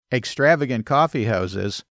extravagant coffee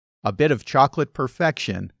houses, a bit of chocolate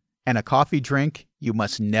perfection, and a coffee drink you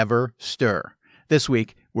must never stir. This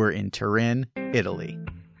week, we're in Turin, Italy.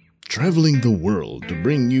 Traveling the world to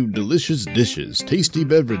bring you delicious dishes, tasty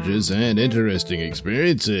beverages, and interesting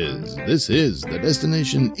experiences. This is the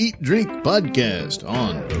Destination Eat Drink Podcast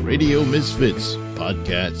on the Radio Misfits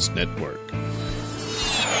Podcast Network.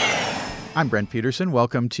 I'm Brent Peterson.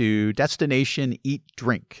 Welcome to Destination Eat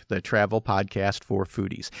Drink, the travel podcast for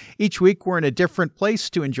foodies. Each week, we're in a different place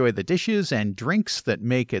to enjoy the dishes and drinks that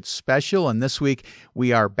make it special. And this week,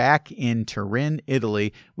 we are back in Turin,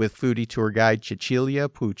 Italy, with foodie tour guide Cecilia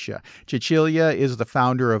Puca. Cecilia is the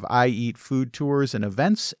founder of I Eat Food Tours and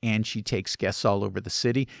Events, and she takes guests all over the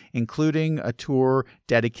city, including a tour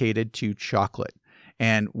dedicated to chocolate.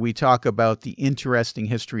 And we talk about the interesting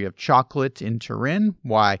history of chocolate in Turin,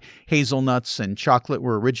 why hazelnuts and chocolate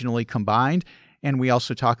were originally combined. And we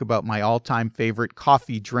also talk about my all-time favorite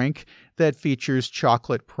coffee drink that features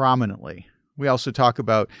chocolate prominently. We also talk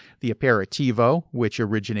about the aperitivo, which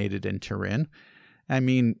originated in Turin. I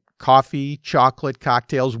mean, coffee, chocolate,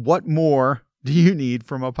 cocktails, what more do you need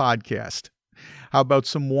from a podcast? How about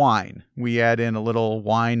some wine? We add in a little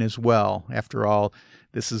wine as well. After all,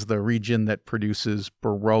 this is the region that produces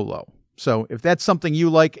Barolo. So if that's something you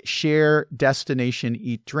like, share Destination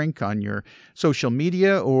Eat Drink on your social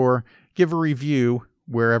media or give a review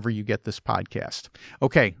wherever you get this podcast.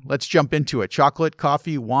 Okay, let's jump into it. Chocolate,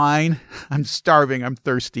 coffee, wine. I'm starving. I'm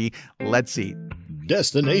thirsty. Let's eat.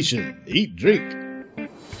 Destination Eat Drink.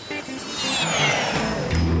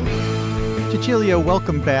 Cecilia,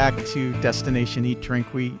 welcome back to Destination Eat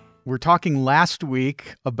Drink. We were talking last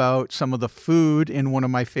week about some of the food in one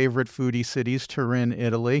of my favorite foodie cities, Turin,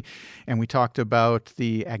 Italy. And we talked about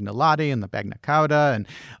the agnolotti and the bagna cauda and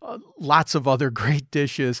lots of other great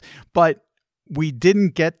dishes. But we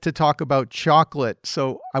didn't get to talk about chocolate.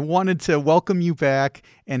 So I wanted to welcome you back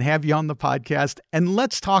and have you on the podcast. And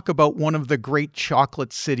let's talk about one of the great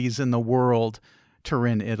chocolate cities in the world,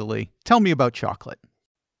 Turin, Italy. Tell me about chocolate.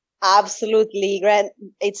 Absolutely, Grant.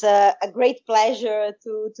 It's a great pleasure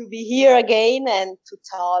to be here again and to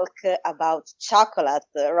talk about chocolate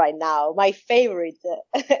right now. My favorite,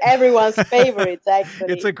 everyone's favorite,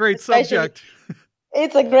 actually. It's a great subject.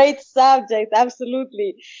 It's a great subject,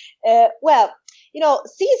 absolutely. Since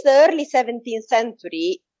the early 17th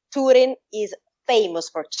century, Turin is famous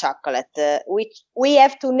for chocolate, which we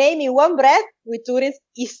have to name in one breath with Turin's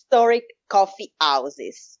historic coffee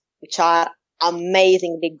houses, which are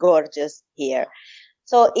amazingly gorgeous here.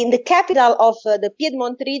 So in the capital of the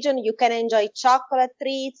Piedmont region, you can enjoy chocolate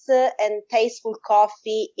treats and tasteful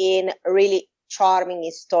coffee in really charming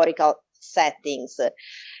historical settings.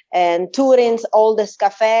 And Turin's oldest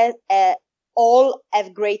cafes all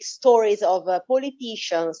have great stories of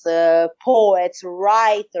politicians, poets,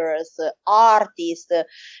 writers, artists,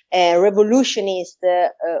 revolutionists,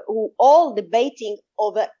 who all debating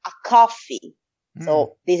over a coffee.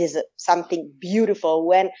 So this is something beautiful.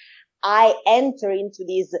 When I enter into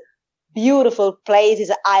these beautiful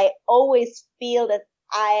places, I always feel that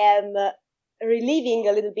I am reliving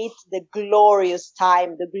a little bit the glorious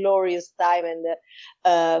time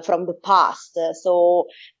and from the past. So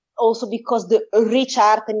also because the rich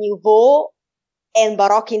Art Nouveau and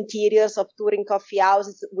Baroque interiors of Turin coffee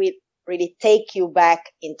houses will really take you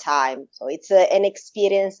back in time. So it's an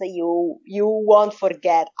experience that you won't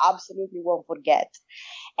forget, absolutely won't forget.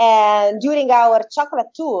 And during our chocolate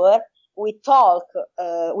tour, we walk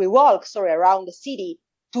around the city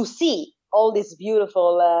to see all these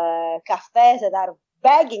beautiful cafes that are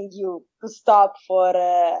begging you to stop for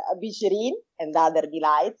a bicerin and other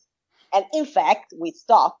delights. And in fact, we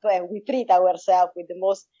stop and we treat ourselves with the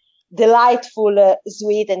most delightful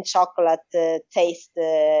sweet and chocolate taste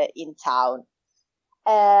in town.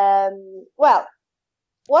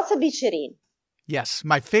 What's a bicerin? Yes,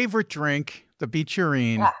 my favorite drink, the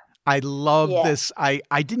bicerin. I love this.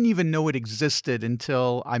 I didn't even know it existed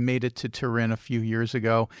until I made it to Turin a few years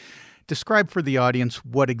ago. Describe for the audience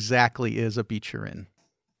what exactly is a bicerin.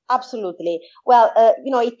 Absolutely. Well,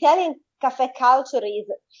 Italian cafe culture is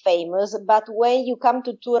famous, but when you come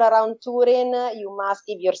to tour around Turin, you must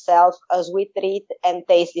give yourself a sweet treat and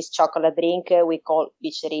taste this chocolate drink we call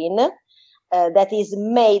bicerin, that is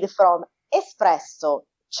made from espresso,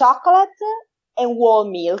 chocolate, and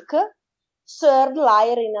warm milk, served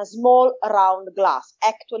layered in a small round glass.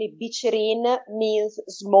 Actually, bicerin means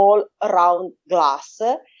small round glass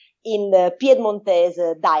in the Piedmontese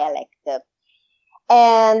dialect.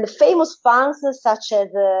 And famous fans such as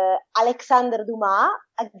Alexander Dumas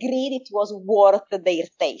agreed it was worth their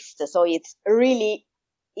taste. So it's really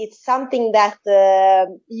it's something that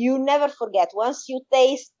you never forget. Once you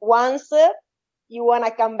taste once, you want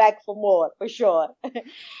to come back for more, for sure.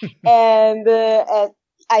 And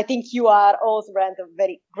I think you are also, Brent, a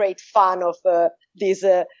very great fan of this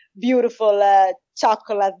beautiful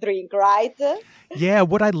chocolate drink, right? Yeah,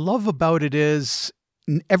 what I love about it is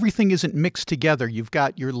everything isn't mixed together. You've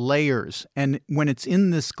got your layers. And when it's in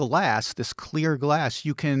this glass, this clear glass,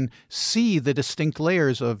 you can see the distinct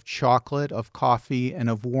layers of chocolate, of coffee, and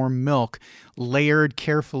of warm milk layered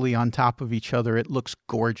carefully on top of each other. It looks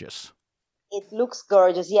gorgeous. It looks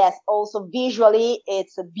gorgeous, yes. Also visually,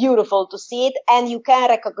 it's beautiful to see it. And you can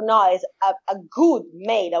recognize a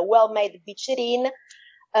well-made bicerin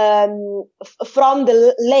from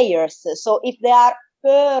the layers. So if they are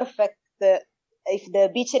perfect, if the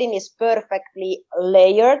bicerin is perfectly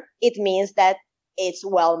layered, it means that it's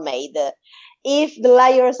well made. If the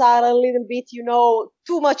layers are a little bit,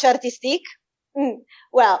 too much artistic,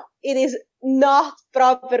 well, it is not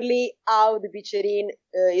properly how the bicerin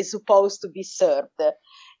is supposed to be served.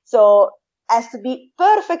 So has to be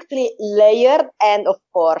perfectly layered, and of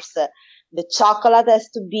course, the chocolate has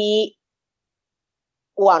to be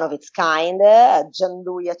one of its kind, a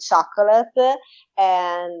Gianduja chocolate,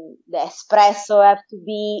 and the espresso have to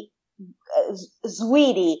be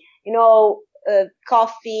sweetie.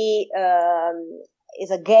 Coffee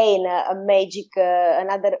is again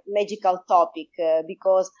another magical topic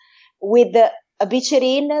because with a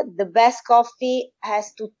bicerin, the best coffee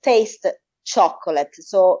has to taste chocolate,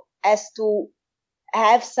 so has to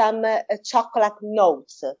have some chocolate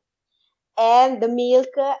notes. And the milk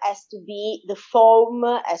the foam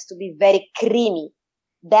has to be very creamy.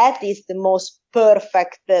 That is the most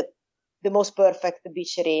perfect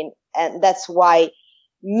bicerin. And that's why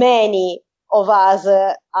many of us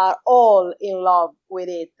are all in love with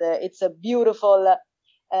it. It's beautiful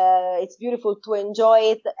to enjoy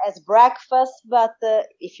it as breakfast, but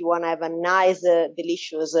if you want to have a nice,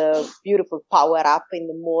 delicious, beautiful power up in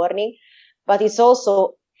the morning, but it's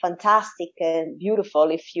also fantastic and beautiful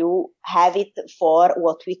if you have it for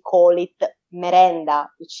what we call it merenda,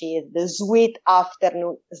 which is the sweet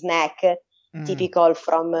afternoon snack, typical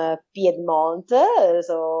from Piedmont.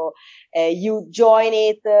 So you join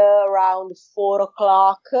it around 4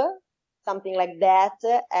 o'clock, something like that,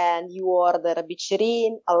 and you order a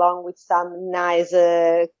bicerin along with some nice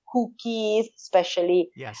cookies, especially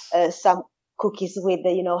some cookies with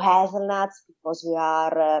hazelnuts, because we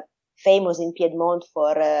are famous in Piedmont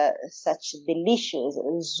for such delicious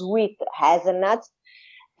sweet hazelnuts,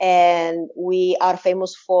 and we are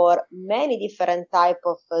famous for many different type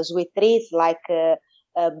of sweet treats like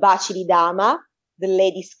baci di dama, the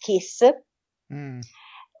lady's kiss,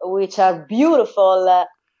 which are beautiful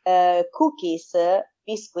cookies,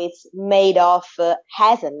 biscuits made of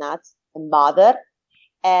hazelnuts and butter,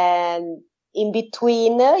 and in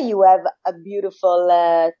between, you have a beautiful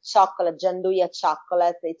chocolate, Gianduja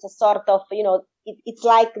chocolate. It's a sort of, it's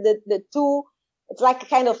like it's like a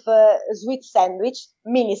kind of sweet sandwich,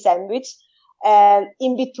 mini sandwich. And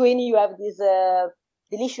in between, you have this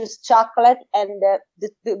delicious chocolate, and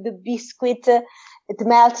the biscuit, it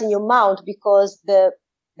melts in your mouth because the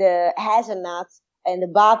hazelnuts and the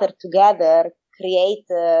butter together create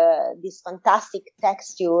this fantastic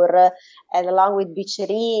texture, and along with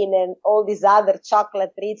bicerin and all these other chocolate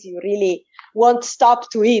treats, you really won't stop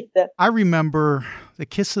to eat. I remember the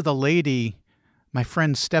Kiss of the Lady. My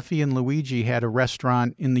friends Steffi and Luigi had a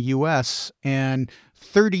restaurant in the U.S., and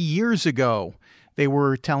 30 years ago, they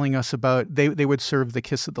were telling us about, they would serve the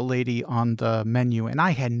Kiss of the Lady on the menu, and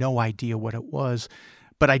I had no idea what it was.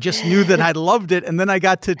 But I just knew that I loved it. And then I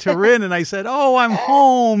got to Turin and I said, oh, I'm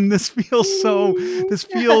home. This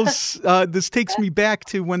takes me back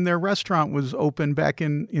to when their restaurant was open back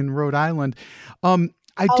in Rhode Island.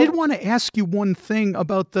 I did want to ask you one thing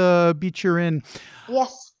about the bicerin.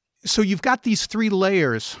 Yes. So you've got these 3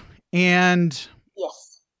 layers, and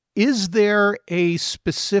yes, is there a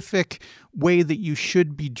specific way that you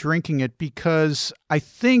should be drinking it? Because I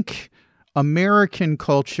think American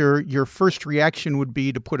culture, your first reaction would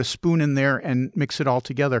be to put a spoon in there and mix it all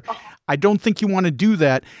together. I don't think you want to do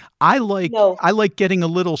that. I like getting a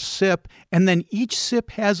little sip, and then each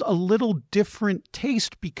sip has a little different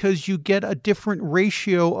taste because you get a different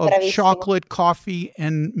ratio of chocolate, coffee,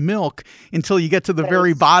 and milk until you get to the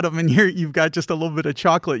very bottom, and you've got just a little bit of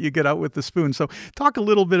chocolate you get out with the spoon. So talk a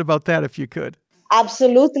little bit about that if you could.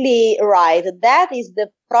 Absolutely right. That is the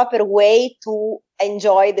proper way to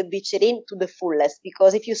enjoy the bicerin to the fullest,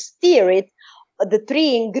 because if you stir it, the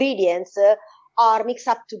 3 ingredients are mixed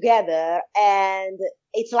up together and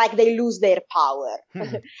it's like they lose their power.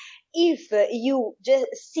 If you just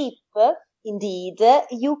sip, indeed,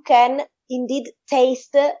 you can indeed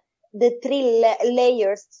taste the three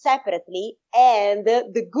layers separately, and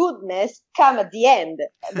the goodness come at the end.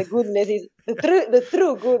 The goodness is the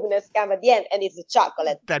true goodness come at the end, and it's the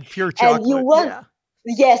chocolate. That pure And you chocolate. want,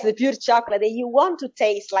 yes, the pure chocolate, and you want to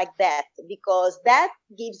taste like that because that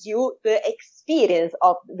gives you the experience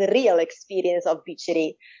of the real experience of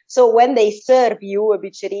biccherie. So when they serve you a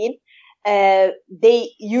biccherie, they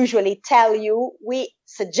usually tell you, we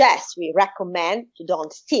recommend to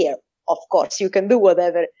don't steer. Of course, you can do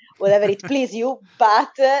whatever it pleases you, but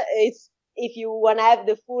it's if you want to have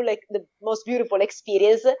the most beautiful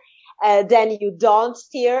experience, then you don't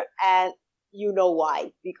steer, and you know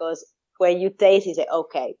why, because when you taste, you say,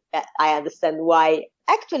 okay, I understand why.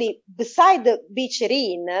 Actually, beside the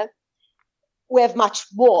biccherine, we have much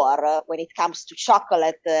more when it comes to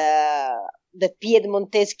chocolate. The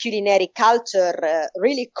Piedmontese culinary culture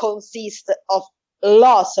really consists of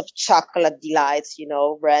lots of chocolate delights,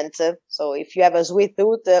 Brent. So if you have a sweet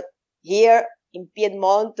tooth, here in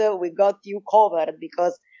Piedmont, we got you covered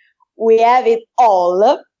because we have it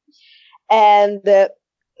all. And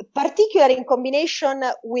particularly in combination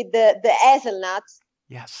with the hazelnuts,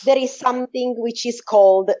 yes, there is something which is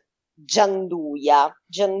called gianduia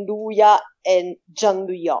and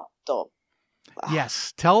gianduiotto.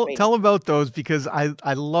 Yes, tell about those, because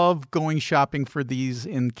I love going shopping for these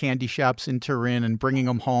in candy shops in Turin and bringing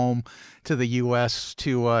them home to the U.S.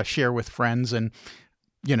 to share with friends, and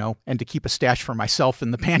and to keep a stash for myself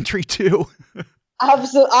in the pantry too.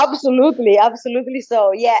 Absolutely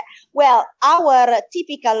so. Yeah. Well, our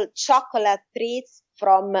typical chocolate treats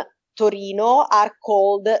from Torino are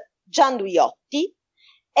called gianduiotti,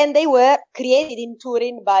 and they were created in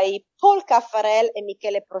Turin by Paul Caffarel and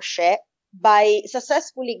Michele Prochet by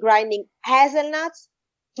successfully grinding hazelnuts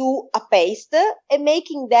to a paste and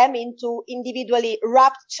making them into individually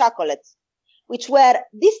wrapped chocolates, which were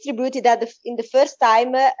distributed in the first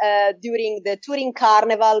time during the Turin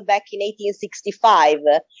Carnival back in 1865.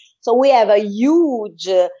 So we have a huge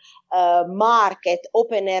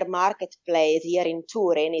open-air marketplace here in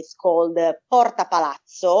Turin. It's called Porta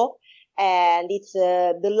Palazzo, and it's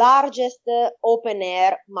the largest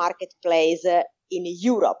open-air marketplace in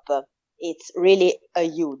Europe. It's really a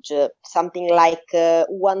huge, something like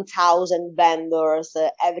 1,000 vendors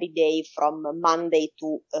every day from Monday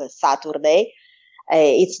to Saturday.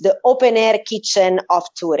 It's the open-air kitchen of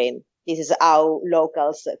Turin. This is how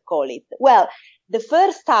locals call it. Well, the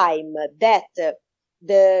first time that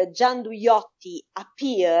the gianduiotti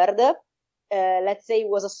appeared, let's say,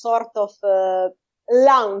 was a sort of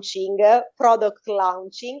product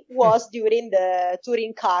launching, was during the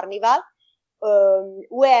Turin Carnival,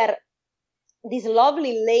 where these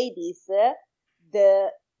lovely ladies,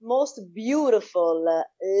 the most beautiful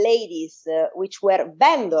ladies, which were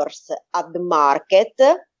vendors at the market,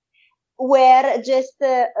 were just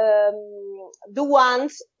the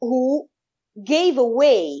ones who gave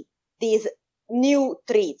away these new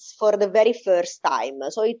treats for the very first time.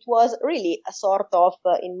 So it was really a sort of,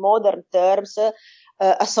 in modern terms,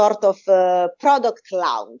 a sort of product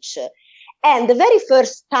launch. And the very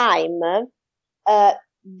first time,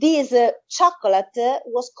 this chocolate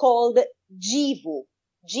was called givu.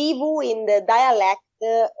 Givu in the dialect,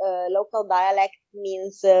 local dialect,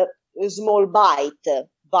 means a small bite,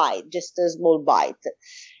 just a small bite.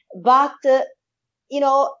 But,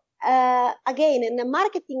 again, in a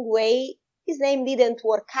marketing way, his name didn't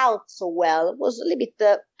work out so well. It was a little bit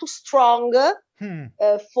too strong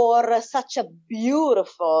for such a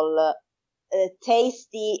beautiful,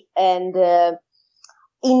 tasty and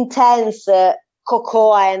intense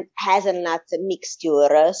cocoa and hazelnut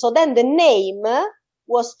mixture. So then the name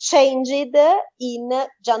was changed in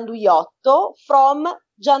gianduiotto from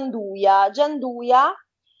gianduia. Gianduia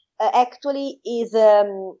actually is a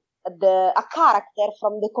character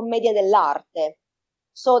from the Commedia dell'arte.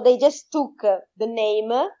 So they just took the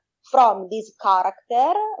name from this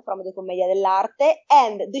character, from the Commedia dell'arte,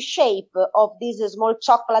 and the shape of these small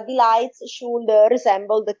chocolate delights should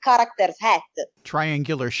resemble the character's hat.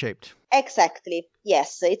 Triangular shaped. Exactly.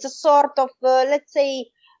 Yes. It's a sort of, let's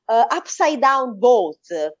say, upside down boat.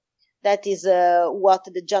 That is what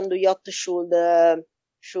the gianduiotto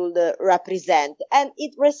should represent. And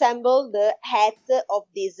it resembled the hat of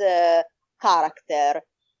this character.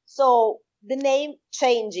 So the name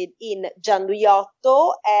changed in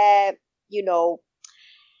gianduiotto,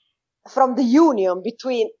 from the union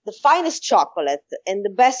between the finest chocolate and the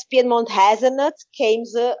best Piedmont hazelnut came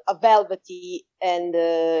a velvety and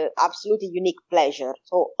absolutely unique pleasure.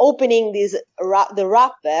 So opening the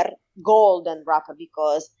wrapper, golden wrapper,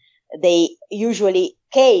 because They usually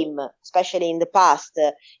came, especially in the past,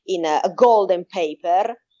 in a golden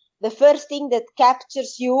paper. The first thing that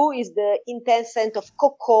captures you is the intense scent of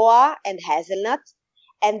cocoa and hazelnut.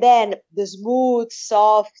 And then the smooth,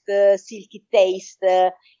 soft, silky taste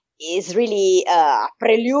is really a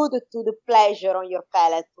prelude to the pleasure on your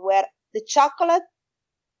palate, where the chocolate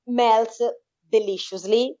melts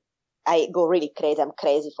deliciously. I go really crazy. I'm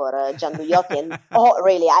crazy for gianduiotti, and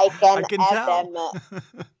really, I I can can have tell. them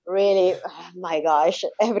really, oh my gosh,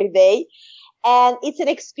 every day. And it's an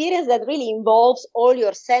experience that really involves all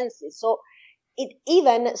your senses. So it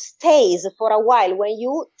even stays for a while when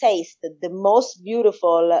you taste the most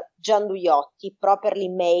beautiful gianduiotti properly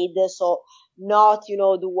made. So not,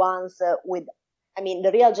 the ones the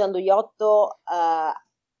real gianduiotto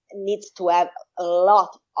needs to have a lot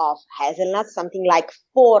of hazelnut, something like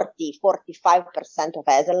 45% of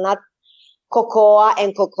hazelnut, cocoa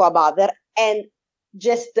and cocoa butter, and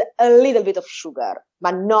just a little bit of sugar,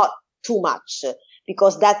 but not too much,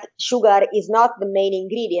 because that sugar is not the main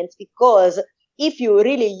ingredient. Because if you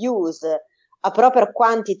really use a proper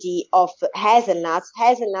quantity of hazelnuts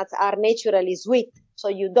are naturally sweet, so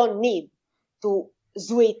you don't need to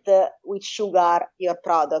sweet with sugar your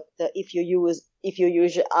product if you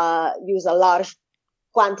use a large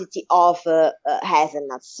quantity of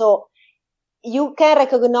hazelnuts. So you can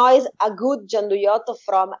recognize a good gianduiotto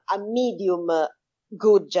from a medium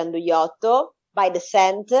good gianduiotto by the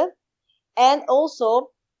scent, and also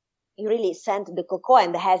you really scent the cocoa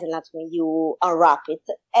and the hazelnuts when you unwrap it,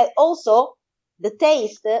 and also the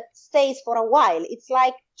taste stays for a while. It's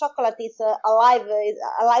like chocolate is a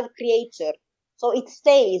live creature, so it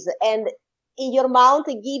stays, and in your mouth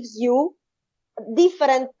it gives you a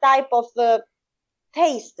different type of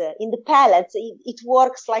taste in the palate. It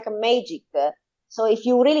works like a magic. So if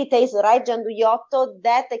you really taste the right gianduiotto,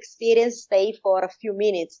 that experience stays for a few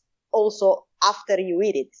minutes also after you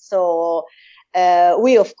eat it. So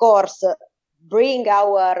we of course bring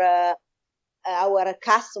our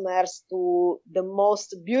customers to the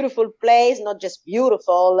most beautiful place, not just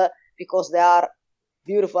beautiful because they are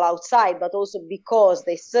beautiful outside, but also because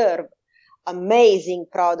they serve amazing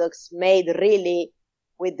products made really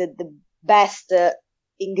with the best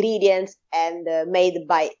ingredients and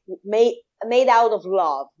made out of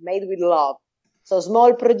love, made with love. So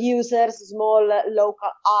small producers, small local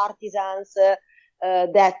artisans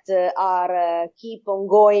that are keep on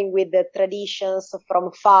going with the traditions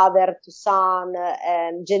from father to son,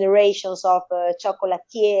 and generations of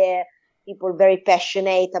chocolatier, people very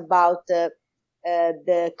passionate about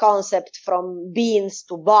the concept from beans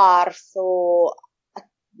to bars. So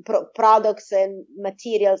products and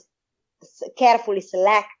materials carefully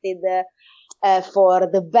selected for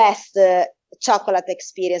the best chocolate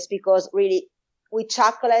experience, because really with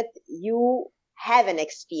chocolate you have an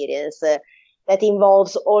experience that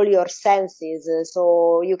involves all your senses.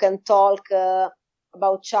 So you can talk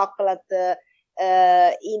about chocolate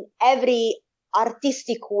in every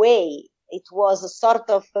artistic way. It was a sort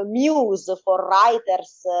of a muse for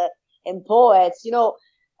writers and poets.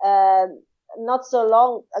 Not so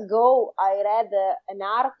long ago, I read an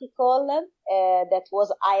article that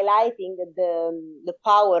was highlighting the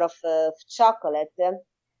power of chocolate,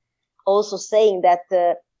 also saying that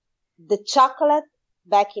the chocolate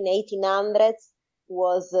back in 1800s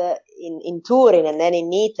was in Turin and then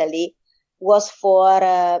in Italy was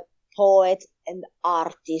for poets and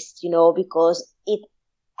artists, because it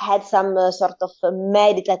had some sort of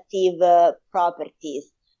meditative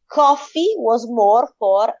properties. Coffee was more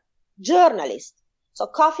for journalists. So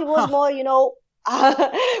coffee was more,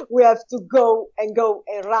 we have to go and run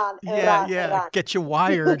and run and run. Get you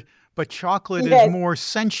wired. But chocolate Yes. is more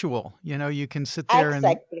sensual. You can sit there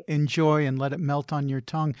Exactly. and enjoy and let it melt on your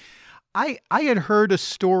tongue. I had heard a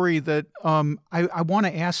story that I want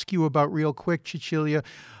to ask you about real quick, Cecilia,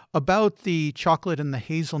 about the chocolate and the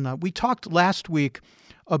hazelnut. We talked last week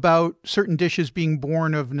about certain dishes being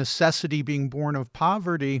born of necessity, being born of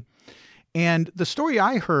poverty. And the story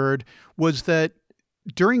I heard was that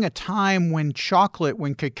during a time when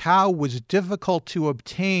cacao was difficult to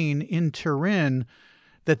obtain in Turin,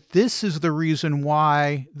 that this is the reason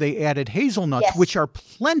why they added hazelnuts, Yes. which are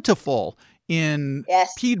plentiful in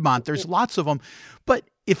Piedmont. There's lots of them. But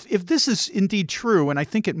if this is indeed true, and I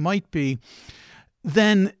think it might be,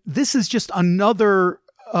 then this is just another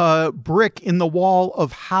brick in the wall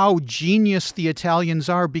of how genius the Italians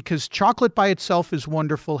are, because chocolate by itself is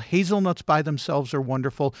wonderful. Hazelnuts by themselves are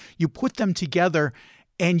wonderful. You put them together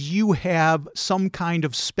and you have some kind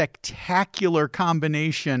of spectacular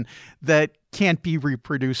combination that can't be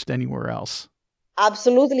reproduced anywhere else.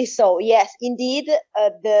 Absolutely so. Yes, indeed.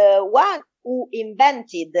 The one who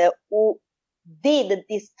did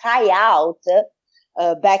this tryout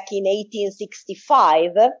back in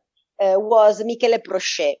 1865 was Michele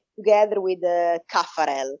Prochet, together with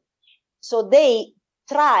Caffarel. So they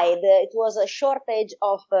tried, it was a shortage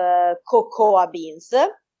of cocoa beans,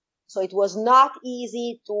 so it was not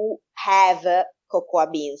easy to have cocoa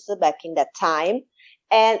beans back in that time.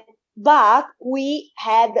 But we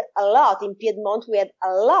had a lot in Piedmont, we had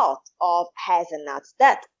a lot of hazelnuts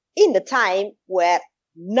that in the time were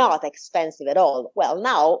not expensive at all. Well,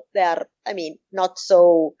 now they're kind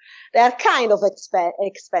of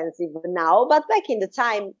expensive now, but back in the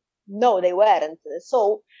time, no, they weren't.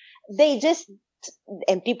 So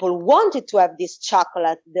and people wanted to have this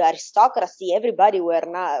chocolate, the aristocracy, everybody were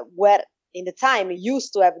in the time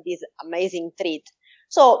used to have this amazing treat.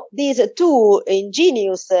 So these two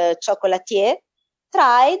ingenious chocolatiers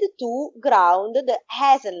tried to ground the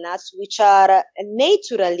hazelnuts, which are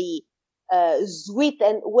naturally sweet,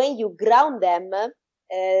 and when you ground them,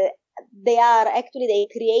 they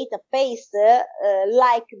create a paste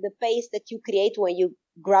like the paste that you create when you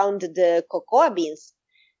ground the cocoa beans.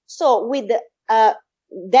 So with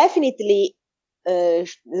definitely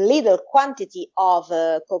little quantity of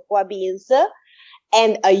cocoa beans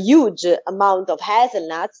and a huge amount of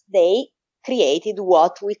hazelnuts, they created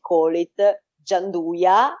what we call it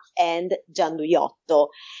gianduia and gianduiotto.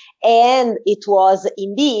 And it was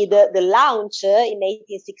indeed the launch in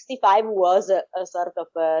 1865 was a sort of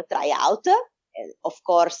a tryout. And of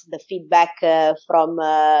course, the feedback from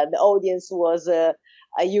the audience was a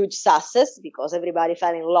huge success because everybody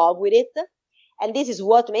fell in love with it. And this is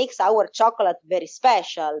what makes our chocolate very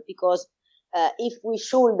special, because if we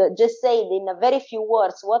should just say it in a very few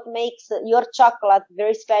words, what makes your chocolate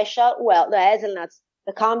very special? Well, the hazelnuts,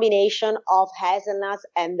 the combination of hazelnuts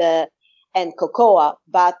and cocoa.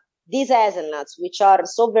 But these hazelnuts, which are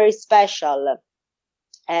so very special,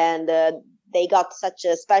 and they got such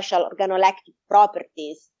a special organoleptic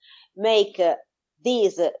properties, make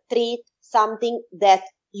this treat something that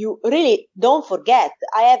you really don't forget.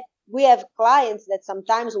 We have clients that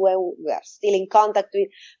sometimes, when we are still in contact with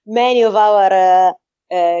many of our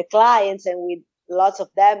clients, and with lots of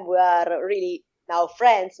them we are really now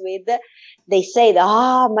friends with, they say that,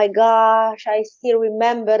 oh my gosh, I still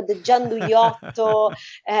remember the gianduiotto,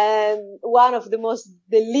 one of the most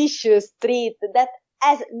delicious treats that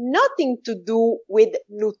has nothing to do with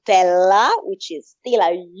Nutella, which is still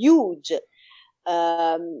a huge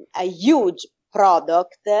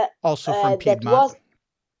product. Also from Piedmont. That was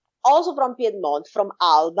also from Piedmont, from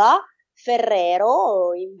Alba.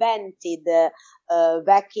 Ferrero invented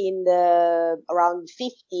back in the around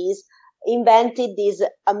 50s, invented this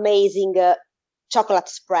amazing chocolate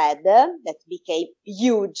spread that became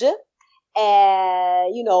huge.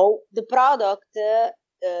 The product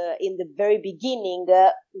in the very beginning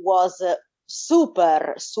was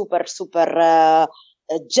super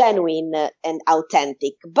genuine and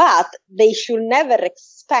authentic, but they should never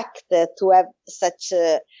expect to have such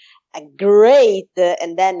a great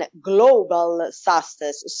and then global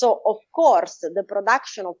success. So of course the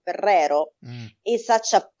production of Ferrero is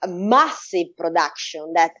such a massive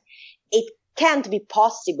production that it can't be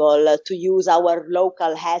possible to use our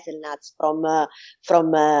local hazelnuts from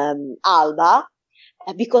Alba,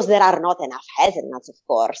 because there are not enough hazelnuts, of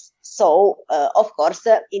course. So of course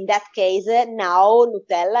in that case now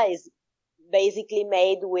Nutella is basically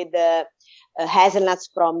made with hazelnuts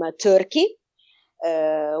from Turkey,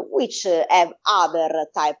 which have another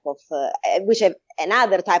type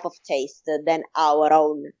of taste than our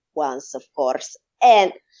own ones, of course.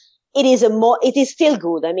 And it is still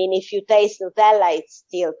good. I mean, if you taste Nutella, it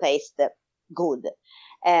still tastes good.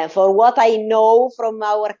 For what I know from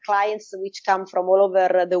our clients, which come from all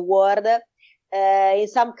over the world, in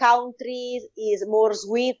some countries is more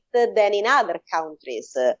sweet than in other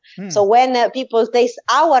countries. So when people taste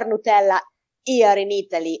our Nutella here in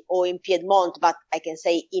Italy or in Piedmont, but I can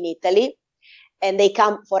say in Italy, and they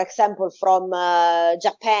come, for example, from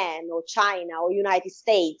Japan or China or United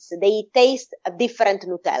States, they taste a different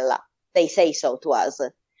Nutella. They say so to us.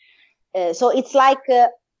 So it's like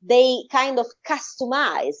they kind of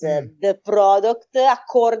customize the product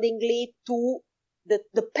accordingly to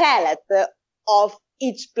the palate of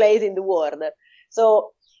each place in the world.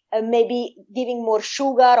 So maybe giving more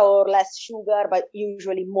sugar or less sugar, but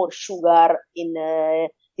usually more sugar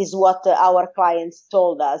is what our clients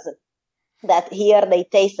told us. That here they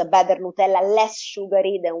taste a better Nutella, less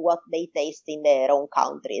sugary than what they taste in their own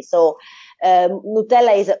country. So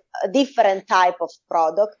Nutella is a different type of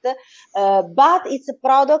product, but it's a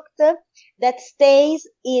product that stays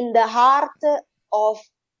in the heart of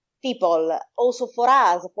people, also for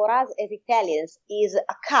us as Italians, is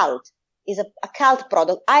a cult, is a cult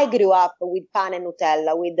product. I grew up with pane and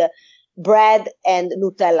Nutella, with bread and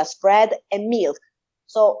Nutella spread and milk.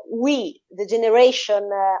 So we, the generation,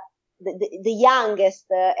 the youngest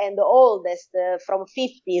and the oldest from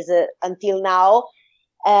 50s until now,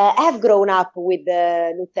 have grown up with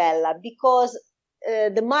Nutella because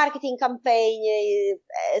the marketing campaign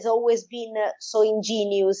has always been so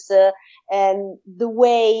ingenious, and the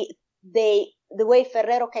way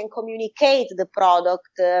Ferrero can communicate the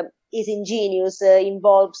product is ingenious,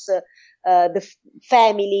 involves the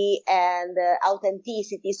family and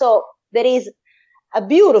authenticity. So there is a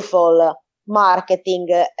beautiful marketing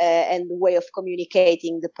and way of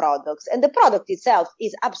communicating the products. And the product itself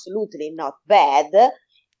is absolutely not bad.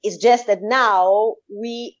 It's just that now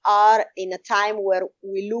we are in a time where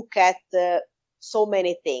we look at so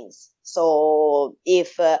many things. So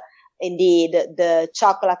if indeed the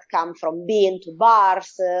chocolate come from bean to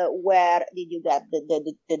bars, where did you get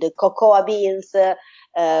the cocoa beans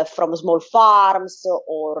from small farms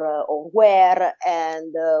or where?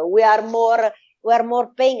 And we are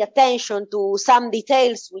more paying attention to some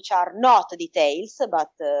details which are not details, but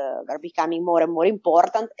are becoming more and more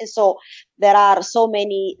important. And so there are so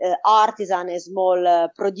many artisan and small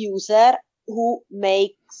producer who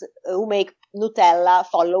make Nutella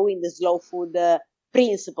following the slow food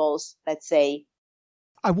principles, let's say.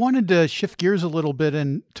 I wanted to shift gears a little bit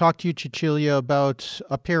and talk to you, Cecilia, about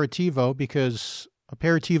aperitivo, because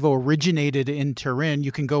aperitivo originated in Turin.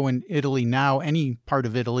 You can go in Italy now, any part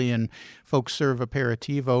of Italy, and folks serve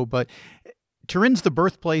aperitivo. But Turin's the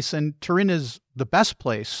birthplace, and Turin is the best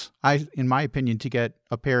place, in my opinion, to get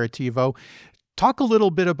aperitivo. Talk a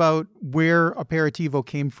little bit about where aperitivo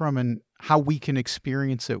came from and how we can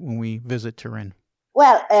experience it when we visit Turin.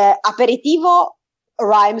 Well, aperitivo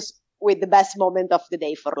rhymes with the best moment of the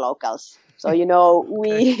day for locals. So,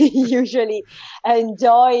 we usually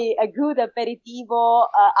enjoy a good aperitivo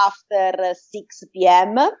after 6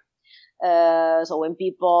 p.m. So when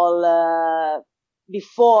people,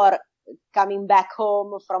 before coming back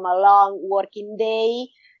home from a long working day,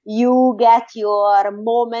 you get your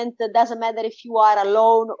moment. It doesn't matter if you are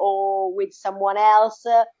alone or with someone else.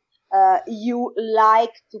 You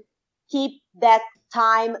like to keep that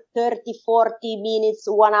time, 30, 40 minutes,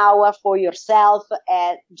 1 hour for yourself,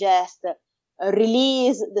 and just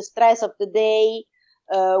release the stress of the day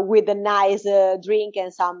with a nice drink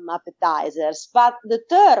and some appetizers. But the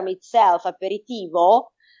term itself, aperitivo,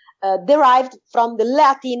 derived from the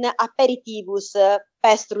Latin aperitivus,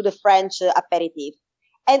 passed through the French aperitif,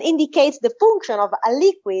 and indicates the function of a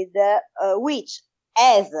liquid which,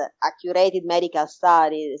 as accurate medical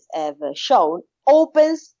studies have shown,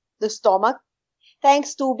 opens the stomach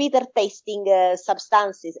thanks to bitter tasting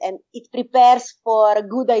substances, and it prepares for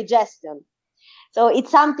good digestion. So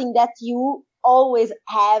it's something that you always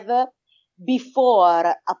have before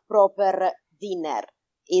a proper dinner.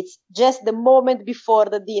 It's just the moment before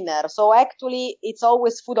the dinner. So actually, it's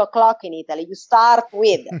always food o'clock in Italy. You start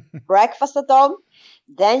with breakfast at home,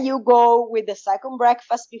 then you go with the second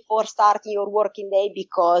breakfast before starting your working day,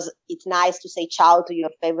 because it's nice to say ciao to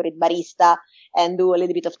your favorite barista and do a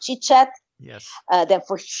little bit of chit chat. Yes. Then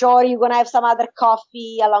for sure you're going to have some other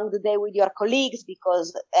coffee along the day with your colleagues,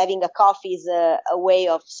 because having a coffee is a way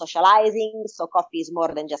of socializing. So coffee is more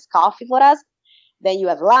than just coffee for us. Then you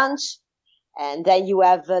have lunch, and then you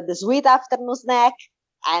have the sweet afternoon snack,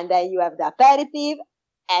 and then you have the aperitif,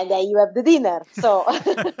 and then you have the dinner. So,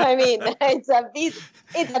 I mean, it's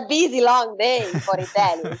a busy long day for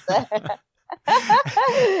Italians.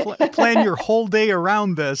 Plan your whole day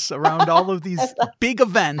around this, around all of these big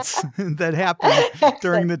events that happen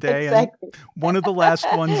during the day. Exactly. And one of the last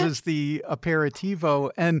ones is the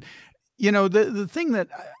aperitivo. And, the thing that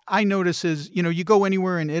I notice is, you go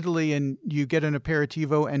anywhere in Italy and you get an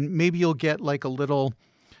aperitivo, and maybe you'll get like a little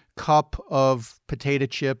cup of potato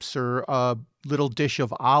chips or a little dish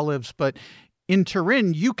of olives. But in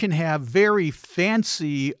Turin, you can have very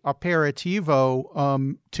fancy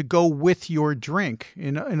aperitivo to go with your drink.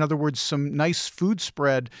 In other words, some nice food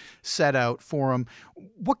spread set out for them.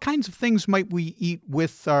 What kinds of things might we eat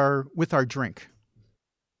with our drink?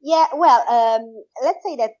 Yeah, well, let's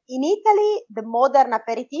say that in Italy, the modern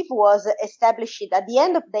aperitif was established at the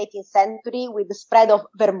end of the 18th century with the spread of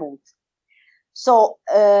vermouth. So,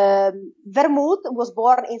 vermouth was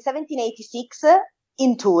born in 1786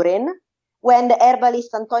 in Turin, when the herbalist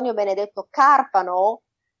Antonio Benedetto Carpano,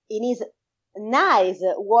 in his nice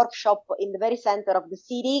workshop in the very center of the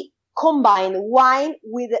city, combined wine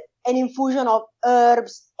with an infusion of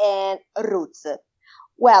herbs and roots.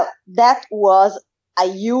 Well, that was a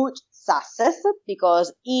huge success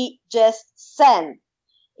because he just sent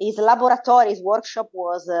his laboratory, his workshop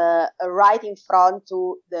was right in front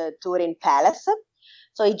to the Turin Palace.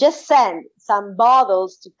 So he just sent some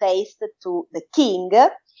bottles to taste to the king.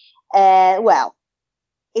 Well,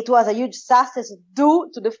 it was a huge success due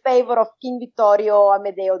to the favor of King Vittorio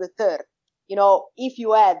Amedeo III. You know, if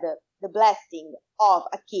you had the blessing of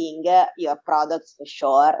a king, your products for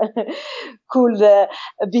sure could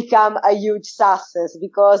become a huge success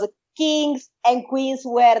because kings and queens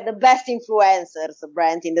were the best influencers,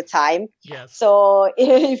 Brent, in the time. Yes. So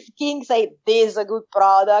if king say this is a good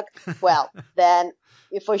product, well, then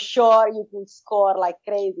for sure you could score like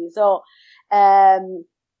crazy. So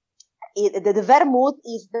the vermouth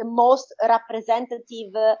is the most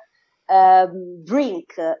representative drink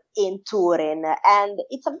in Turin, and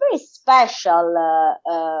it's a very special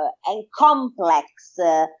and complex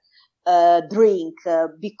drink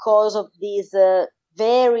because of this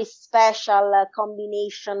very special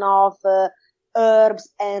combination of herbs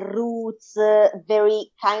and roots,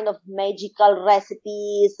 very kind of magical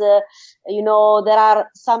recipes. You know, there are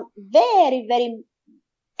some very, very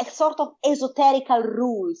sort of esoterical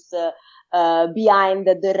rules behind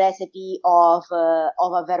the recipe of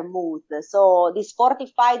a vermouth. So this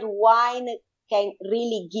fortified wine can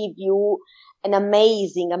really give you an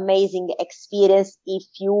amazing experience if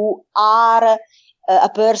you are a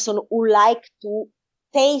person who like to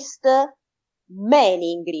taste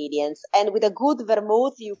many ingredients. And with a good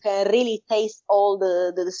vermouth, you can really taste all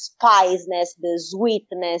the spiciness, the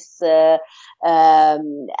sweetness.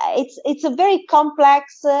 It's a very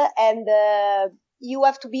complex and you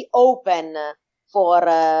have to be open for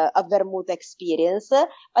a vermouth experience,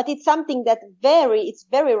 but it's something that it's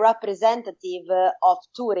very representative of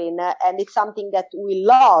Turin, and it's something that we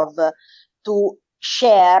love to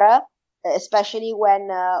share, especially when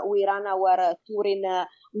we run our Turin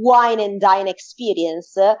wine and dine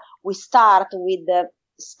experience. We start with the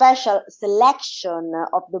special selection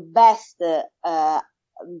of the best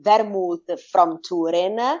vermouth from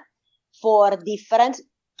Turin, for different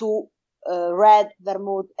to red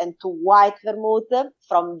vermouth and to white vermouth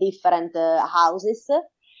from different houses.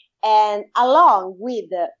 And along with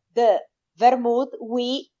the vermouth,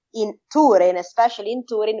 we in Turin, especially in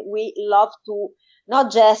Turin, we love to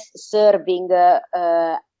not just serving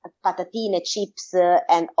patatine, chips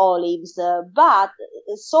and olives, but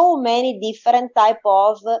so many different type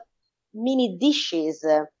of mini dishes.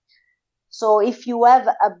 So if you have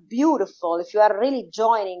if you are really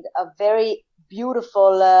joining a very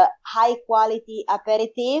beautiful, high quality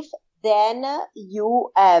aperitif, then you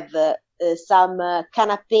have some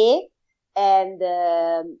canapé and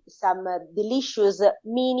some delicious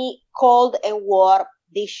mini cold and warm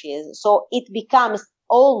dishes. So it becomes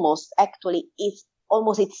almost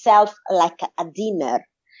itself like a dinner.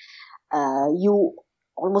 You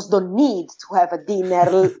almost don't need to have a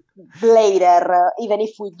dinner later, even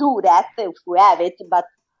if we do that, if we have it, but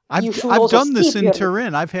I've done this in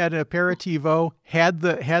Turin. I've had an aperitivo, had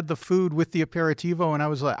the food with the aperitivo, and I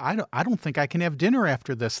was like, I don't think I can have dinner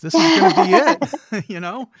after this. This is going to be it, you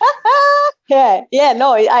know?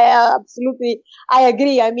 No, I absolutely, I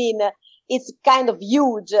agree. I mean, it's kind of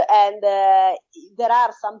huge, and there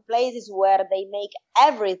are some places where they make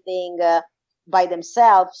everything by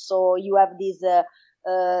themselves. So you have this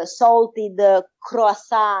salted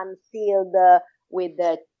croissant filled with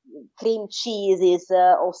cream cheeses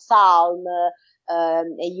or salm.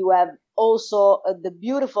 You have also the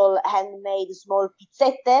beautiful handmade small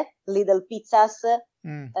pizzette, little pizzas,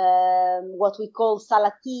 what we call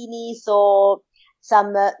salatini. So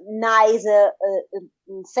some nice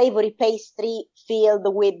savory pastry filled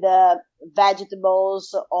with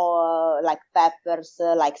vegetables or like peppers,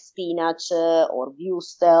 like spinach or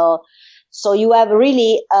wurstel. So you have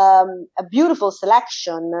really a beautiful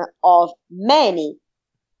selection of many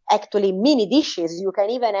actually mini dishes. You can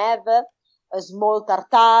even have a small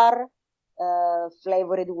tartare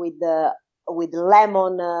flavored with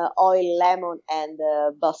lemon, lemon and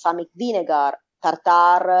balsamic vinegar.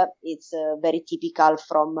 Tartare, it's very typical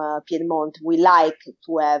from Piedmont. We like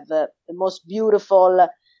to have the most beautiful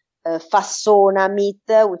fassona meat,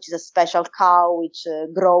 which is a special cow which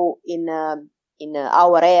grow in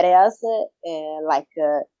our areas, like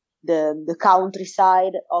the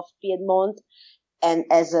countryside of Piedmont, and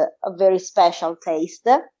has a very special taste.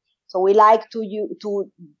 So we like to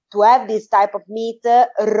have this type of meat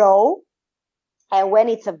raw. And when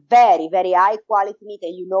it's a very, very high quality meat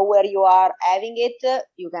and you know where you are having it,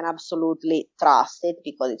 you can absolutely trust it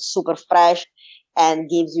because it's super fresh and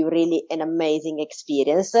gives you really an amazing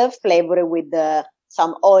experience, flavored with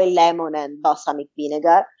some oil, lemon and balsamic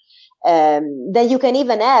vinegar. Then you can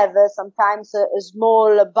even have sometimes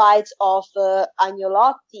small bites of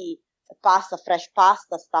agnolotti, pasta, fresh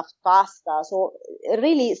pasta, stuffed pasta. So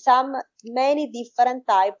really many different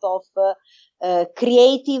types of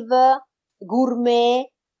creative, gourmet,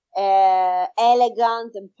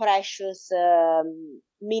 elegant and precious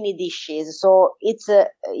mini dishes. So it's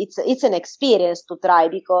an experience to try,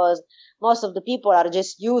 because most of the people are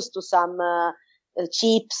just used to some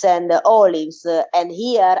chips and olives, and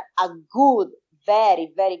here a good,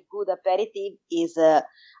 very, very good aperitif is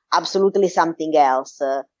absolutely something else.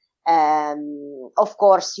 Of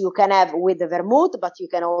course, you can have with the vermouth, but you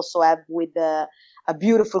can also have with a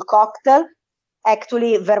beautiful cocktail.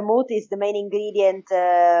 Actually, vermouth is the main ingredient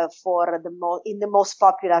for in the most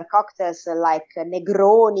popular cocktails, like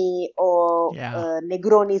Negroni or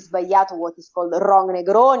Negroni sbagliato, what is called wrong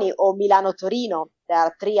Negroni, or Milano Torino. There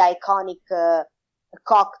are three iconic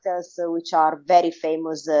cocktails which are very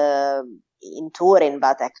famous in Turin,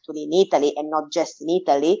 but actually in Italy, and not just in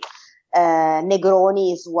Italy.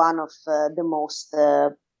 Negroni is one of the most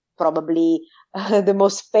probably the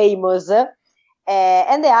most famous.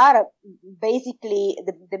 And they are basically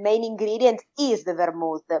the main ingredient is the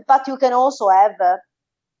vermouth, but you can also have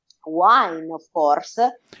wine, of course.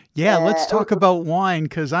 Yeah, let's talk about wine,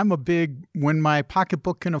 because when my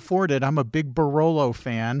pocketbook can afford it, I'm a big Barolo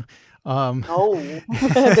fan.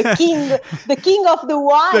 The king of the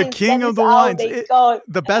wines. The king of the wines.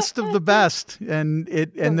 The best of the best, and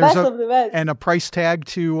there's a price tag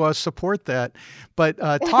to support that. But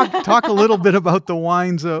talk a little bit about the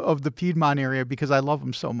wines of the Piedmont area, because I love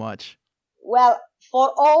them so much. Well,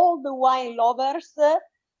 for all the wine lovers,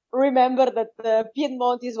 remember that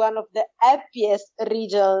Piedmont is one of the happiest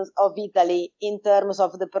regions of Italy in terms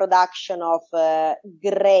of the production of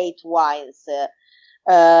great wines.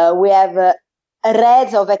 We have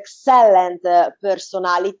reds of excellent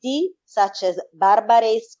personality, such as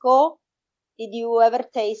Barbaresco. Have you ever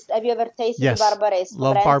tasted Yes, Barbaresco?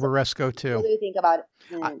 Love Barbaresco too. What do you think about it?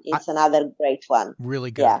 It's another great one. Really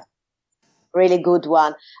good. Yeah. Really good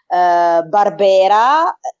one.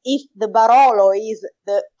 Barbera, if the Barolo is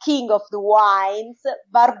the king of the wines,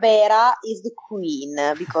 Barbera is the queen,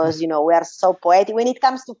 because, we are so poetic. When it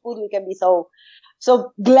comes to food, we can be so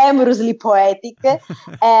glamorously poetic.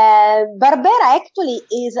 And Barbera actually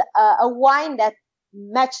is a wine that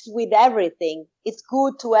matched with everything. It's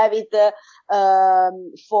good to have it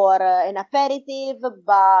for an aperitif,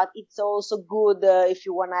 but it's also good if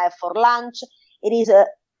you want to have for lunch. It is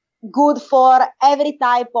good for every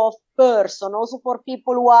type of person, also for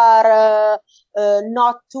people who are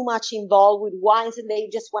not too much involved with wines, and they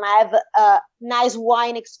just want to have a nice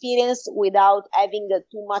wine experience without having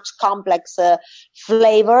too much complex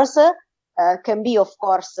flavors. Can be, of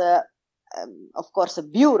course, a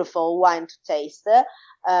beautiful wine to taste.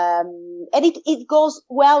 And it goes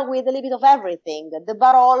well with a little bit of everything. The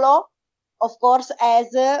Barolo, of course,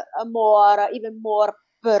 has even more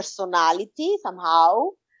personality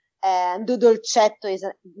somehow. And the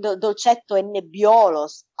Dolcetto and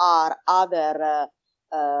Nebbiolos are other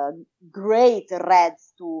great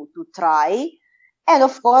reds to try. And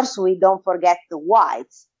of course, we don't forget the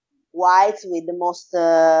whites with the most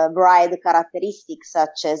bright characteristics,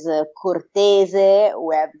 such as Cortese.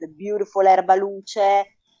 We have the beautiful Erbaluce,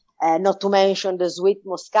 not to mention the sweet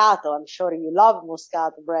Moscato. I'm sure you love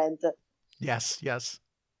Moscato, Brent. Yes.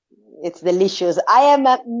 It's delicious. I am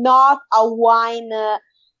not a wine...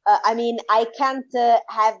 I can't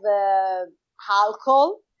have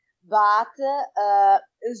alcohol, but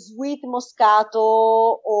sweet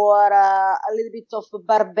Moscato or a little bit of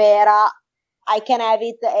Barbera, I can have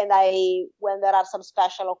it. And when there are some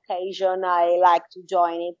special occasion, I like to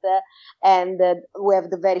join it. And we have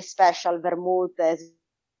the very special vermouth, as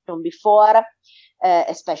mentioned before,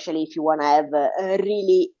 especially if you want to have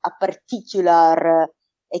a particular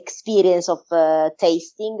experience of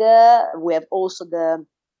tasting. We have also the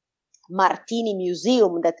Martini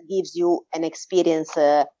Museum that gives you an experience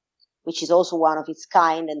which is also one of its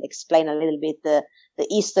kind, and explain a little bit the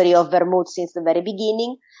history of vermouth since the very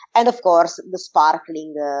beginning, and of course the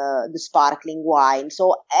sparkling wine.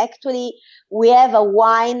 So actually we have a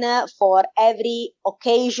wine for every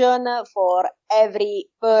occasion, for every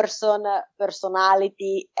person,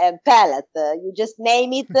 personality and palate. You just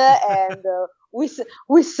name it and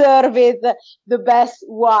we serve it the best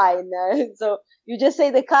wine. So you just say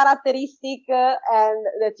the characteristic and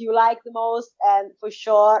that you like the most, and for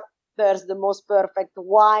sure there's the most perfect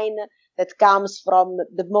wine that comes from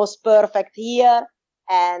the most perfect year,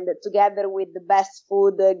 and together with the best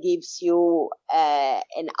food gives you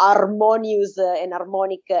an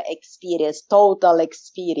harmonic experience, total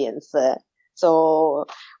experience. So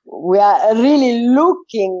we are really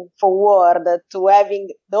looking forward to having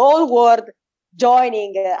the whole world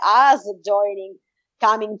joining,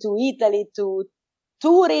 coming to Italy, to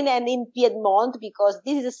Turin and in Piedmont, because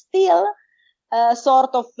this is still a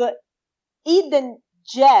sort of hidden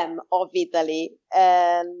gem of Italy.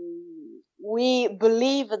 And we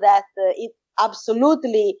believe that it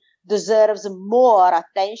absolutely deserves more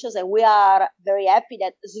attention, and we are very happy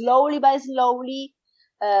that slowly by slowly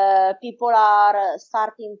people are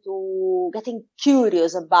starting to getting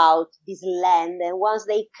curious about this land, and once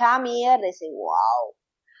they come here they say, wow,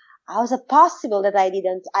 how is it possible that I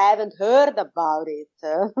haven't heard about it?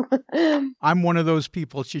 I'm one of those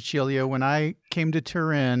people, Cecilia. When I came to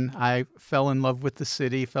Turin, I fell in love with the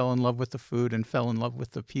city, fell in love with the food, and fell in love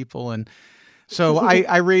with the people. And so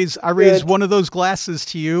I raise one of those glasses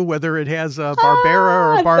to you, whether it has a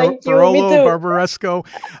Barbera or Barolo, Barbaresco,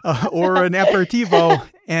 or an Aperitivo,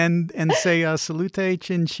 and say salute,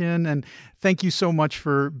 chin chin, and thank you so much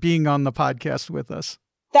for being on the podcast with us.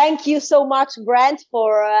 Thank you so much, Brent,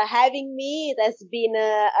 for having me. It has been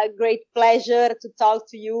a great pleasure to talk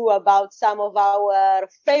to you about some of our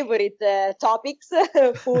favorite topics,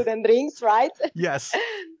 food and drinks, right? Yes.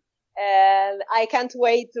 And I can't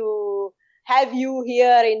wait to have you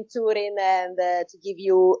here in Turin and to give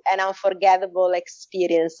you an unforgettable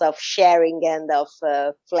experience of sharing and of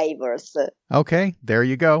flavors. Okay, there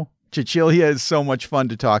you go. Cecilia is so much fun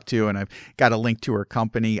to talk to, and I've got a link to her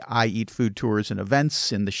company, I Eat Food Tours and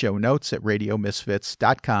Events, in the show notes at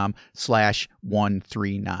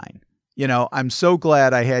radiomisfits.com/139. You know, I'm so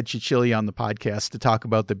glad I had Cecilia on the podcast to talk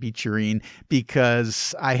about the Beacherine,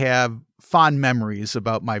 because I have fond memories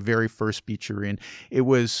about my very first Beacherine. It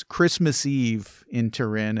was Christmas Eve in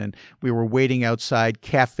Turin, and we were waiting outside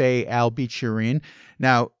Cafe Al Beacherine.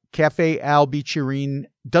 Now, Cafe Al Beacherine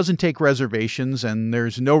doesn't take reservations, and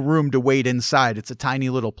there's no room to wait inside. It's a tiny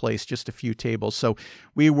little place, just a few tables. So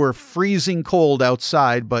we were freezing cold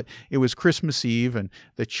outside, but it was Christmas Eve, and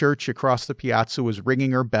the church across the piazza was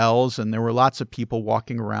ringing her bells, and there were lots of people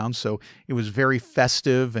walking around. So it was very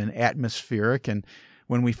festive and atmospheric. And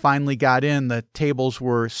when we finally got in, the tables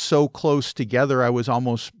were so close together, I was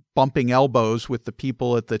almost bumping elbows with the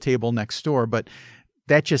people at the table next door. But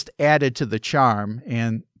that just added to the charm,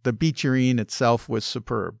 and the Beacherine itself was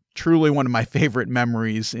superb. Truly one of my favorite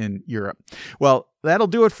memories in Europe. Well, that'll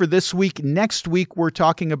do it for this week. Next week, we're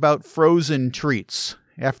talking about frozen treats.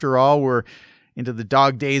 After all, we're into the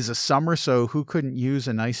dog days of summer, so who couldn't use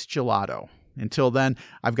a nice gelato? Until then,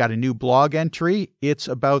 I've got a new blog entry. It's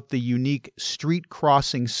about the unique street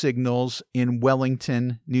crossing signals in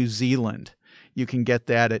Wellington, New Zealand. You can get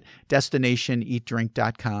that at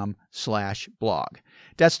destinationeatdrink.com/blog.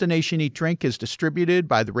 Destination Eat Drink is distributed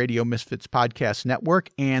by the Radio Misfits Podcast Network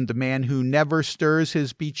and the man who never stirs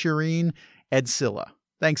his Beacherine, Ed Silla.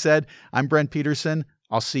 Thanks, Ed. I'm Brent Peterson.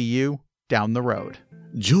 I'll see you down the road.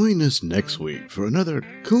 Join us next week for another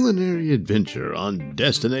culinary adventure on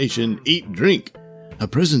Destination Eat Drink, a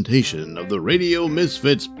presentation of the Radio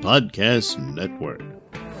Misfits Podcast Network.